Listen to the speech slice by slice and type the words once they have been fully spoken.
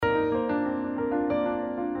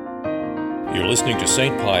You're listening to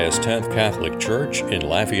St. Pius X Catholic Church in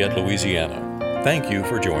Lafayette, Louisiana. Thank you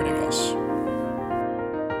for joining us.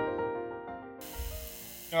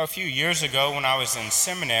 A few years ago when I was in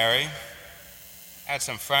seminary, I had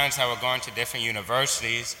some friends that were going to different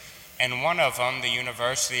universities, and one of them, the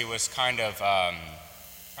university was kind of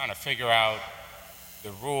trying to figure out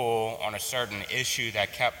the rule on a certain issue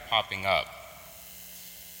that kept popping up.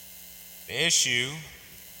 The issue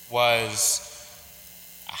was,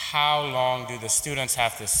 how long do the students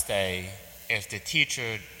have to stay if the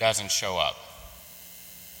teacher doesn't show up?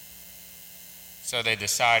 So they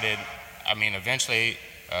decided, eventually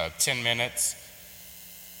 10 minutes.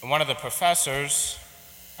 And one of the professors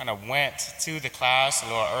kind of went to the class a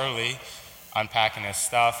little early, unpacking his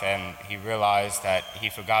stuff, and he realized that he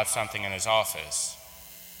forgot something in his office.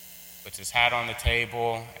 Puts his hat on the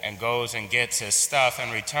table and goes and gets his stuff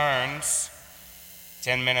and returns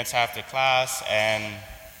 10 minutes after class, and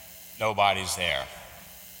nobody's there.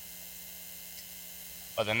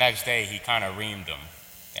 But the next day, he kind of reamed them.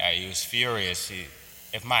 Yeah, he was furious.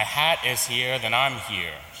 If my hat is here, then I'm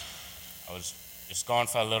here. I was just gone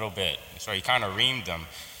for a little bit. So he kind of reamed them.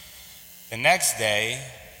 The next day,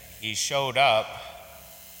 he showed up.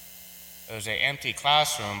 There was an empty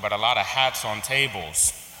classroom, but a lot of hats on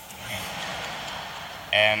tables.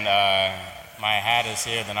 And my hat is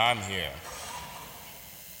here, then I'm here.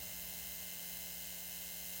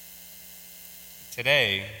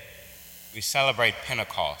 Today, we celebrate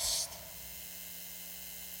Pentecost.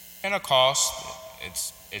 Pentecost,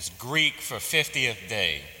 it's Greek for 50th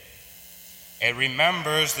day. It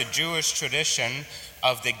remembers the Jewish tradition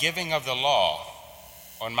of the giving of the law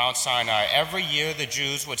on Mount Sinai. Every year, the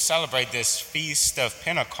Jews would celebrate this feast of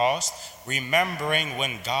Pentecost, remembering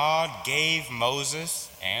when God gave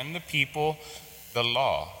Moses and the people the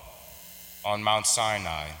law on Mount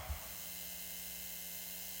Sinai.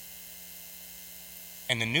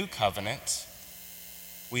 In the New Covenant,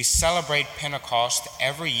 we celebrate Pentecost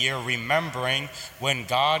every year, remembering when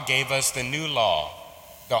God gave us the new law,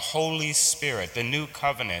 the Holy Spirit, the new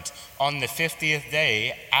covenant, on the 50th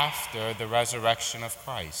day after the resurrection of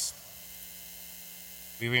Christ.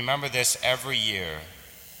 We remember this every year,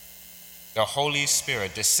 the Holy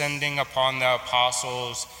Spirit descending upon the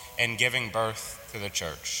apostles and giving birth to the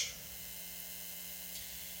church.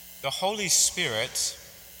 The Holy Spirit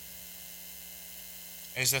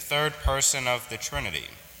is the third person of the Trinity.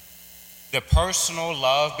 The personal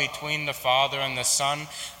love between the Father and the Son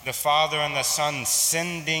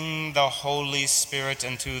sending the Holy Spirit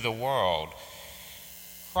into the world.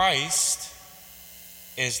 Christ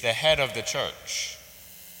is the head of the church.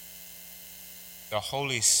 The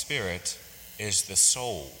Holy Spirit is the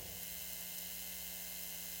soul.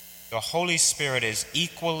 The Holy Spirit is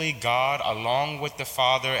equally God along with the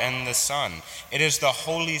Father and the Son. It is the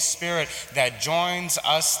Holy Spirit that joins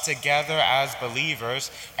us together as believers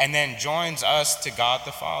and then joins us to God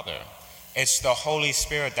the Father. It's the Holy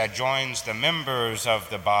Spirit that joins the members of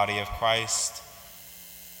the body of Christ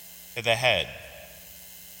to the head.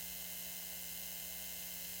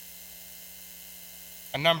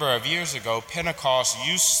 A number of years ago, Pentecost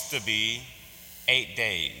used to be 8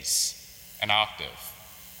 days, an octave,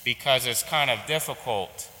 because it's kind of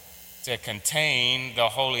difficult to contain the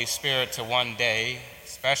Holy Spirit to one day,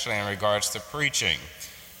 especially in regards to preaching.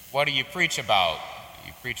 What do you preach about?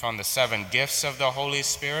 You preach on the 7 gifts of the Holy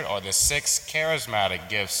Spirit or the 6 charismatic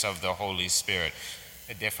gifts of the Holy Spirit,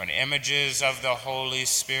 the different images of the Holy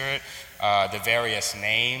Spirit, the various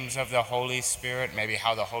names of the Holy Spirit, maybe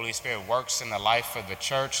how the Holy Spirit works in the life of the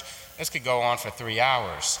church. This could go on for 3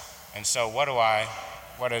 hours. And so what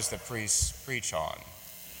does the priest preach on?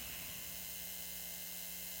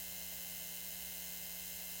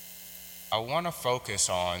 I want to focus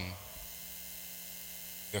on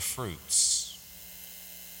the fruits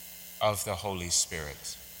of the Holy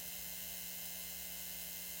Spirit.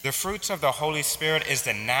 The fruits of the Holy Spirit is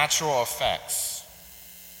the natural effects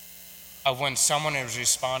of when someone is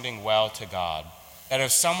responding well to God. That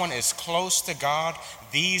if someone is close to God,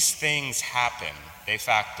 these things happen de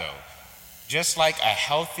facto. Just like a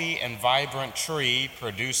healthy and vibrant tree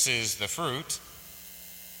produces the fruit,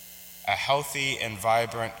 a healthy and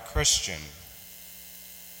vibrant Christian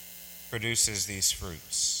produces these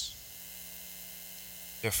fruits.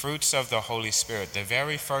 The fruits of the Holy Spirit, the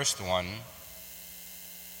very first one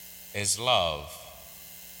is love.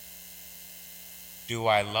 Do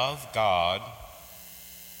I love God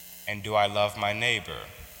and do I love my neighbor?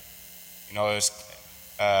 It was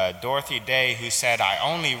Dorothy Day who said, I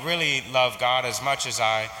only really love God as much as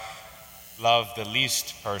I love the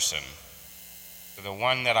least person. So the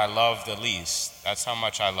one that I love the least, that's how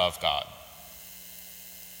much I love God.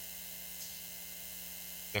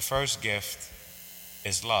 The first gift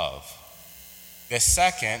is love. The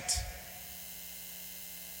second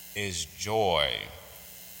is joy.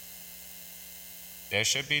 There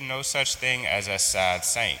should be no such thing as a sad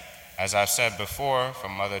saint. As I've said before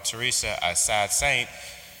from Mother Teresa, a sad saint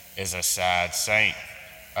is a sad saint.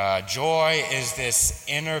 Joy is this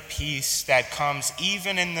inner peace that comes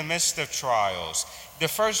even in the midst of trials. The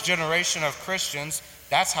first generation of Christians,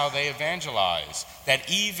 that's how they evangelize. That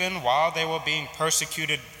even while they were being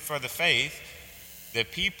persecuted for the faith, the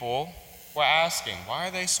people were asking, why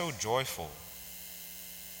are they so joyful?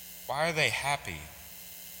 Why are they happy?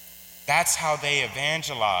 That's how they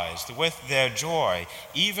evangelized, with their joy,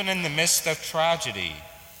 even in the midst of tragedy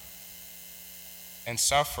and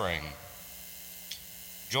suffering.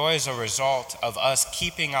 Joy is a result of us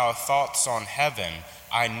keeping our thoughts on heaven.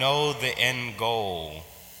 I know the end goal.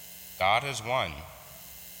 God is one.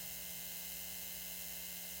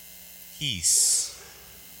 Peace.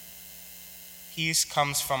 Peace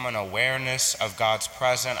comes from an awareness of God's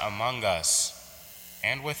presence among us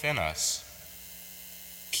and within us.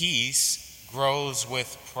 Peace grows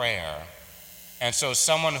with prayer. And so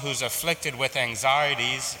someone who's afflicted with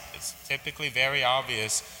anxieties, it's typically very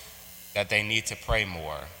obvious that they need to pray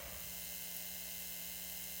more.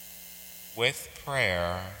 With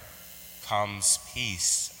prayer comes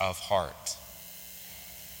peace of heart.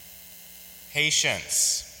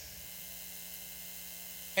 Patience.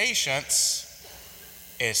 Patience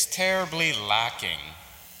is terribly lacking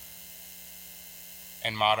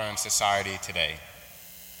in modern society today.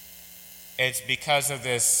 It's because of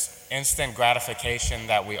this instant gratification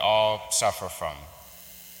that we all suffer from.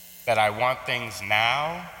 That I want things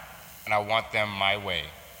now, and I want them my way.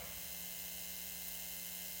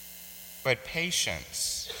 But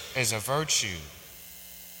patience is a virtue.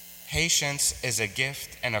 Patience is a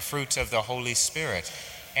gift and a fruit of the Holy Spirit.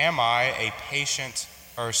 Am I a patient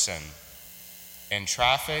person in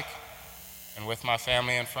traffic and with my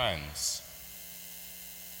family and friends?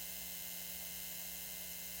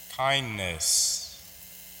 Kindness.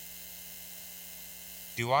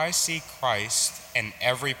 Do I see Christ in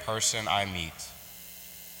every person I meet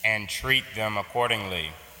and treat them accordingly?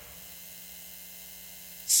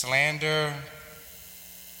 Slander,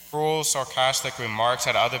 cruel, sarcastic remarks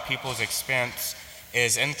at other people's expense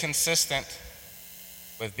is inconsistent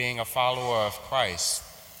with being a follower of Christ.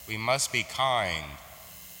 We must be kind.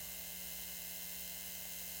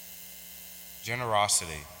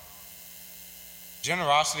 Generosity.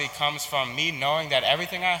 Generosity comes from me knowing that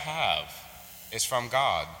everything I have is from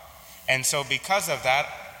God. And so because of that,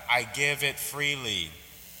 I give it freely.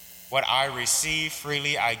 What I receive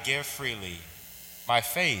freely, I give freely. My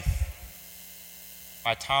faith,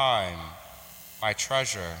 my time, my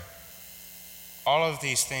treasure, all of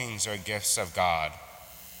these things are gifts of God.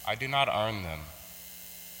 I do not earn them.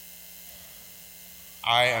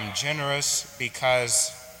 I am generous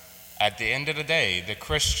because at the end of the day, the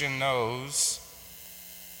Christian knows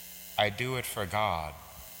I do it for God,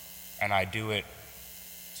 and I do it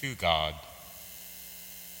to God.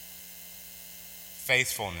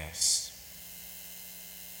 Faithfulness.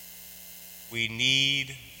 We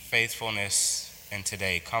need faithfulness in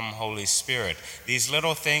today. Come, Holy Spirit. These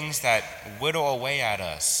little things that whittle away at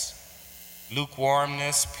us,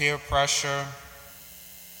 lukewarmness, peer pressure,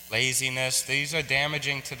 laziness, these are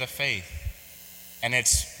damaging to the faith. And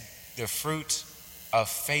it's the fruit of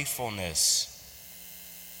faithfulness,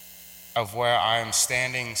 of where I am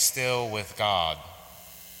standing still with God,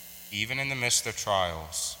 even in the midst of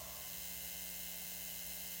trials.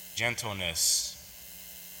 Gentleness.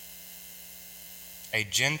 A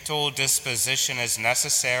gentle disposition is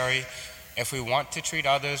necessary if we want to treat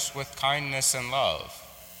others with kindness and love.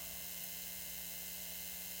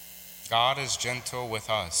 God is gentle with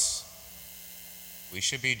us. We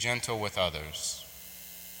should be gentle with others.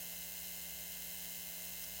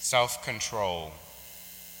 Self-control.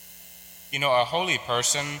 You know, a holy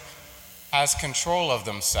person has control of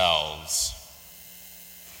themselves,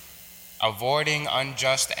 avoiding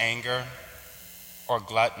unjust anger or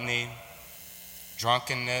gluttony,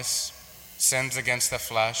 drunkenness, sins against the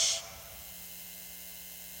flesh.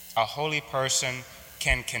 A holy person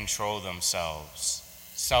can control themselves.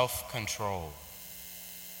 Self-control.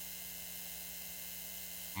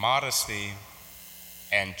 Modesty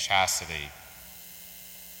and chastity.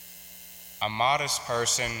 A modest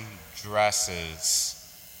person dresses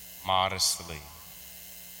modestly.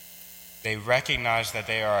 They recognize that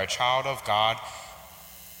they are a child of God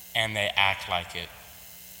and they act like it.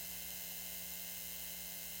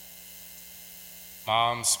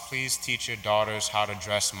 Moms, please teach your daughters how to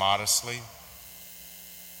dress modestly.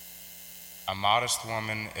 A modest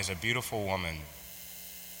woman is a beautiful woman.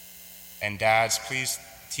 And dads, please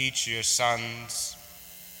teach your sons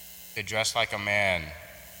to dress like a man.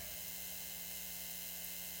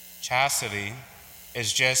 Chastity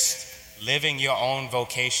is just living your own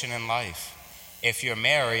vocation in life. If you're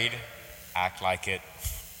married, act like it.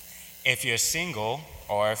 If you're single,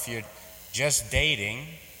 or if you're just dating,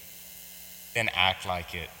 then act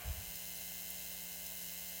like it.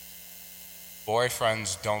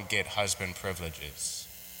 Boyfriends don't get husband privileges.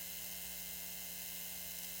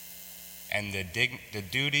 And the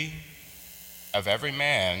duty of every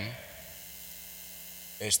man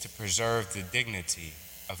is to preserve the dignity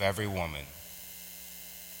of every woman.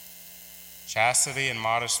 Chastity and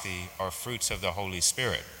modesty are fruits of the Holy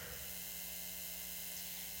Spirit.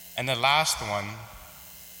 And the last one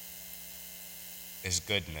is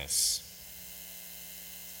goodness.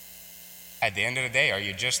 At the end of the day, are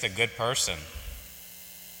you just a good person?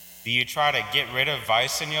 Do you try to get rid of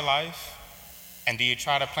vice in your life? And do you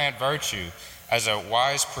try to plant virtue? As a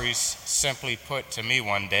wise priest simply put to me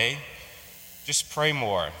one day, just pray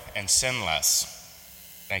more and sin less.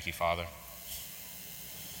 Thank you, Father.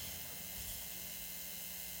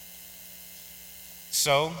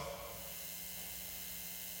 So,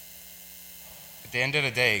 at the end of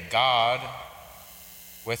the day, God,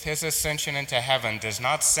 with his ascension into heaven, does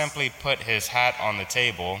not simply put his hat on the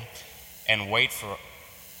table and wait for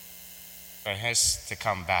his to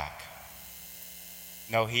come back.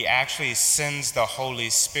 No, he actually sends the Holy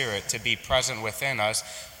Spirit to be present within us,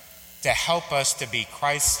 to help us to be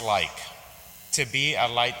Christ-like, to be a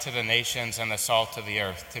light to the nations and the salt of the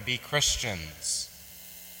earth, to be Christians.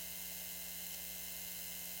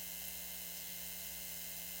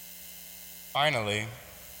 Finally,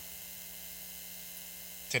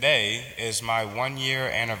 today is my 1-year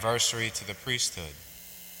anniversary to the priesthood.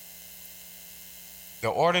 The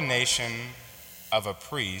ordination of a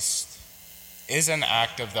priest is an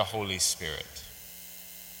act of the Holy Spirit.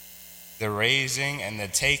 The raising and the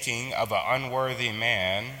taking of an unworthy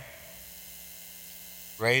man,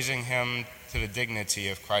 raising him to the dignity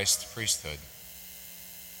of Christ's priesthood.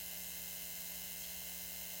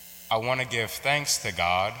 I want to give thanks to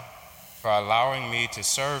God for allowing me to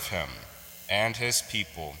serve him and his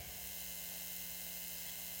people.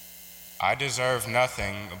 I deserve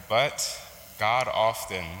nothing, but God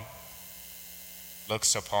often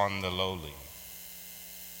looks upon the lowly.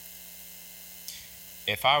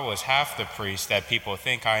 If I was half the priest that people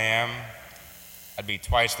think I am, I'd be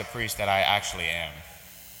twice the priest that I actually am.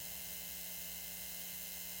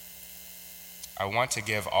 I want to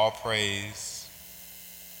give all praise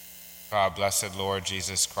to our blessed Lord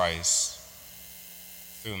Jesus Christ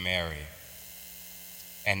through Mary,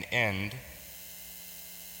 and end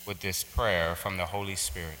with this prayer from the Holy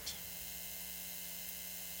Spirit.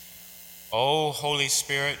 O Holy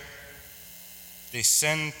Spirit,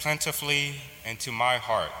 descend plentifully into my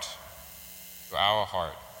heart, to our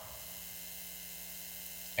heart.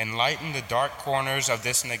 Enlighten the dark corners of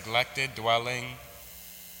this neglected dwelling,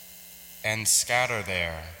 and scatter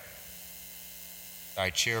there thy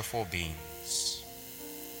cheerful beams.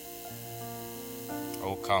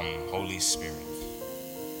 O come, Holy Spirit.